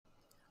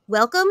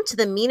Welcome to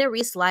the Mina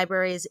Reese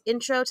Library's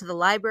Intro to the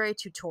Library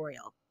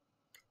tutorial.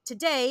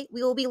 Today,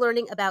 we will be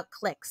learning about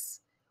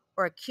CLICS,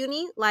 or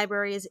CUNY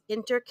Library's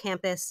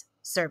Intercampus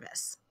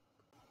Service.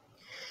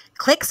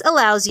 CLICS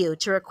allows you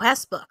to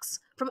request books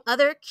from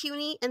other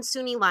CUNY and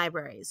SUNY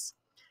libraries.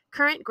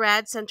 Current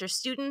Grad Center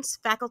students,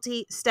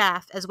 faculty,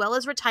 staff, as well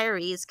as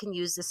retirees can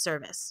use this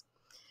service.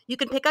 You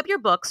can pick up your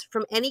books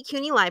from any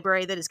CUNY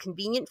library that is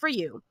convenient for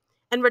you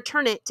and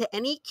return it to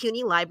any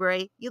CUNY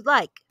library you'd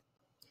like.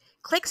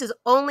 CLICS is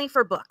only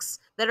for books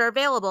that are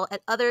available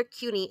at other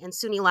CUNY and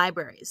SUNY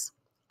libraries.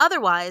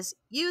 Otherwise,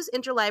 use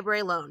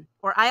interlibrary loan,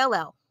 or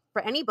ILL,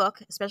 for any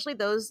book, especially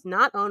those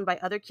not owned by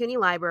other CUNY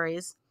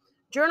libraries,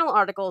 journal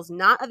articles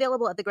not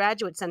available at the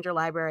Graduate Center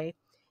Library,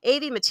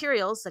 AV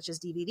materials such as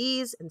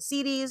DVDs and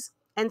CDs,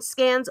 and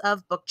scans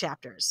of book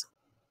chapters.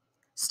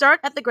 Start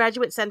at the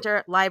Graduate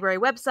Center Library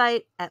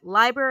website at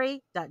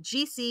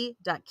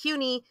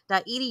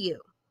library.gc.cuny.edu.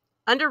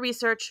 Under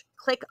Research,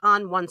 click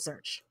on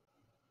OneSearch.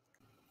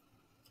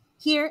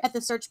 Here at the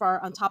search bar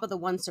on top of the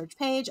OneSearch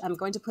page, I'm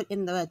going to put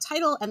in the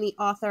title and the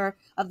author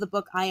of the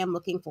book I am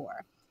looking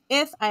for.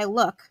 If I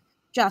look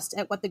just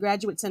at what the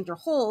Graduate Center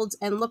holds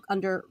and look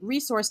under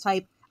resource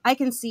type, I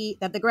can see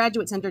that the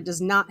Graduate Center does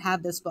not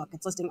have this book.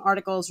 It's listing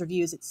articles,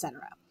 reviews,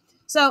 etc.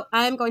 So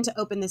I'm going to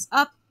open this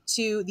up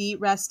to the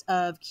rest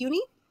of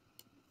CUNY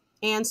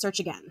and search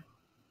again.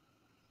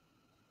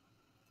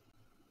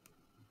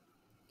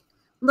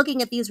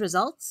 Looking at these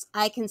results,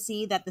 I can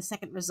see that the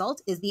second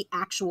result is the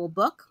actual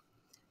book.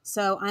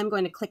 So I'm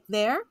going to click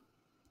there,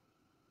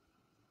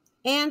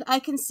 and I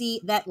can see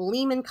that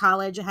Lehman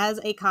College has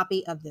a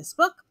copy of this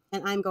book,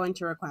 and I'm going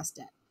to request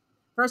it.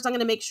 First, I'm going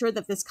to make sure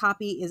that this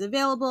copy is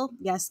available.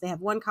 Yes, they have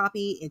one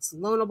copy. It's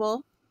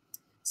loanable.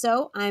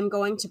 So I'm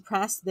going to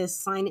press this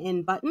sign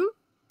in button,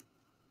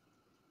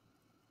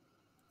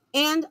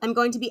 and I'm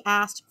going to be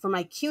asked for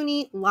my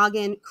CUNY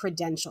login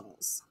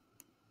credentials.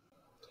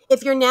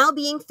 If you're now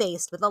being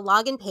faced with a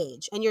login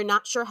page and you're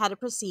not sure how to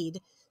proceed,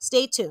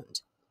 stay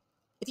tuned.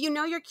 If you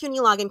know your CUNY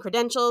login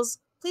credentials,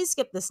 please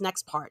skip this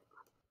next part.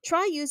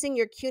 Try using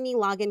your CUNY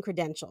login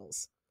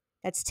credentials.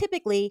 That's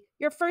typically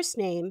your first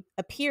name,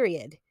 a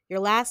period, your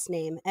last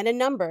name, and a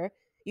number,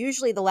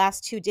 usually the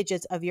last 2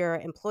 digits of your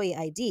employee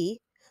ID,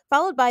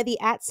 followed by the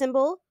 @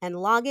 symbol and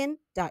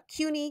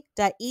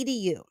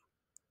login.cuny.edu.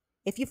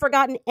 If you've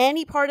forgotten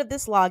any part of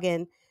this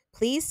login,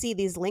 please see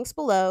these links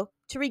below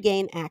to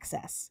regain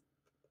access.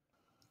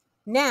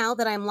 Now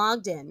that I'm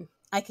logged in,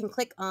 I can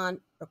click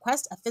on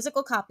Request a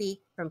Physical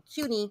Copy from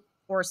CUNY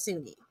or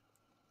SUNY.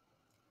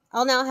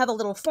 I'll now have a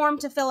little form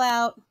to fill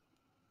out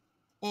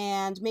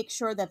and make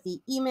sure that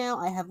the email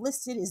I have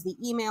listed is the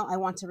email I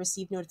want to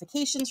receive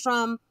notifications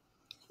from.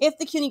 If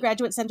the CUNY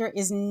Graduate Center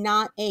is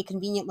not a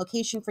convenient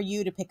location for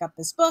you to pick up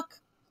this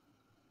book,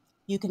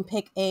 you can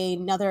pick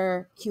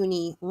another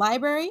CUNY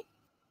library.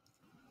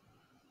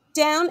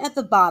 Down at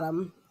the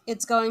bottom,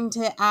 it's going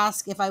to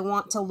ask if I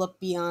want to look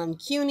beyond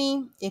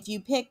CUNY. If you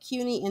pick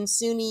CUNY and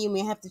SUNY, you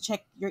may have to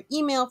check your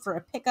email for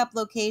a pickup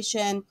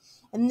location.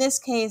 In this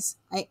case,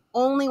 I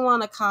only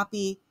want a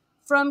copy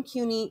from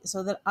CUNY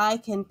so that I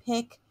can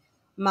pick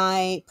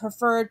my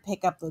preferred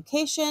pickup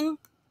location,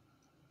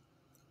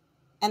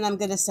 and I'm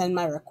going to send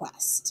my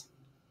request.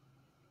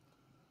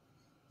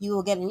 You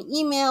will get an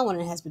email when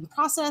it has been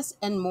processed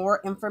and more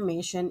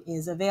information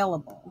is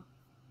available.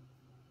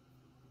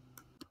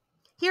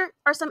 Here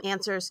are some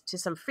answers to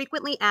some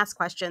frequently asked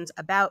questions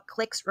about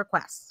CLICS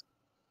requests.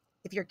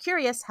 If you're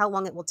curious how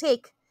long it will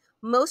take,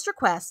 most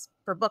requests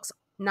for books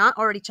not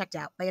already checked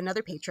out by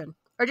another patron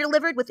are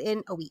delivered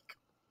within a week.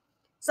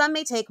 Some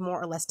may take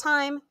more or less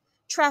time.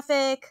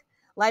 Traffic,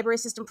 library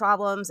system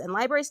problems, and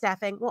library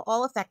staffing will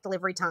all affect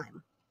delivery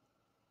time.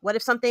 What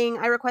if something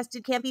I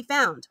requested can't be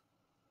found?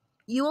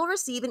 You will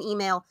receive an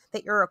email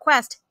that your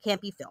request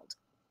can't be filled.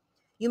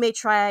 You may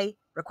try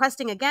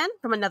requesting again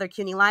from another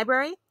CUNY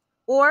library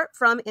or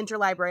from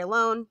interlibrary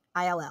loan,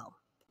 ILL.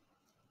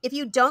 If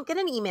you don't get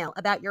an email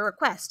about your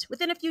request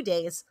within a few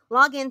days,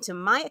 log into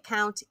My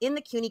Account in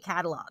the CUNY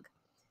catalog.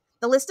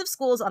 The list of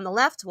schools on the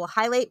left will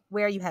highlight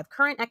where you have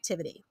current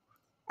activity.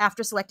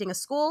 After selecting a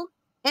school,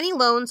 any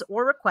loans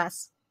or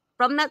requests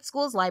from that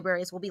school's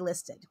libraries will be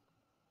listed.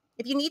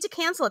 If you need to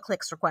cancel a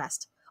CLICS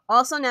request,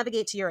 also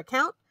navigate to your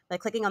account by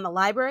clicking on the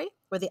library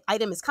where the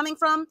item is coming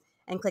from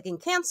and clicking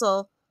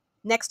Cancel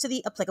next to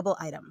the applicable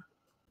item.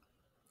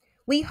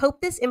 We hope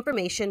this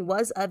information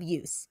was of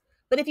use,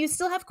 but if you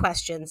still have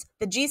questions,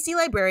 the GC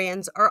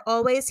librarians are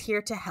always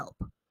here to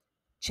help.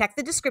 Check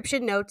the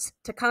description notes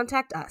to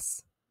contact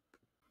us.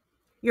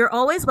 You're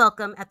always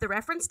welcome at the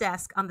reference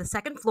desk on the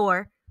 2nd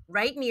floor,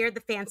 right near the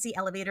fancy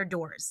elevator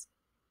doors.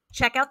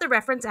 Check out the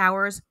reference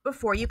hours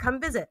before you come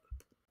visit.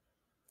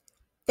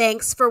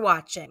 Thanks for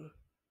watching.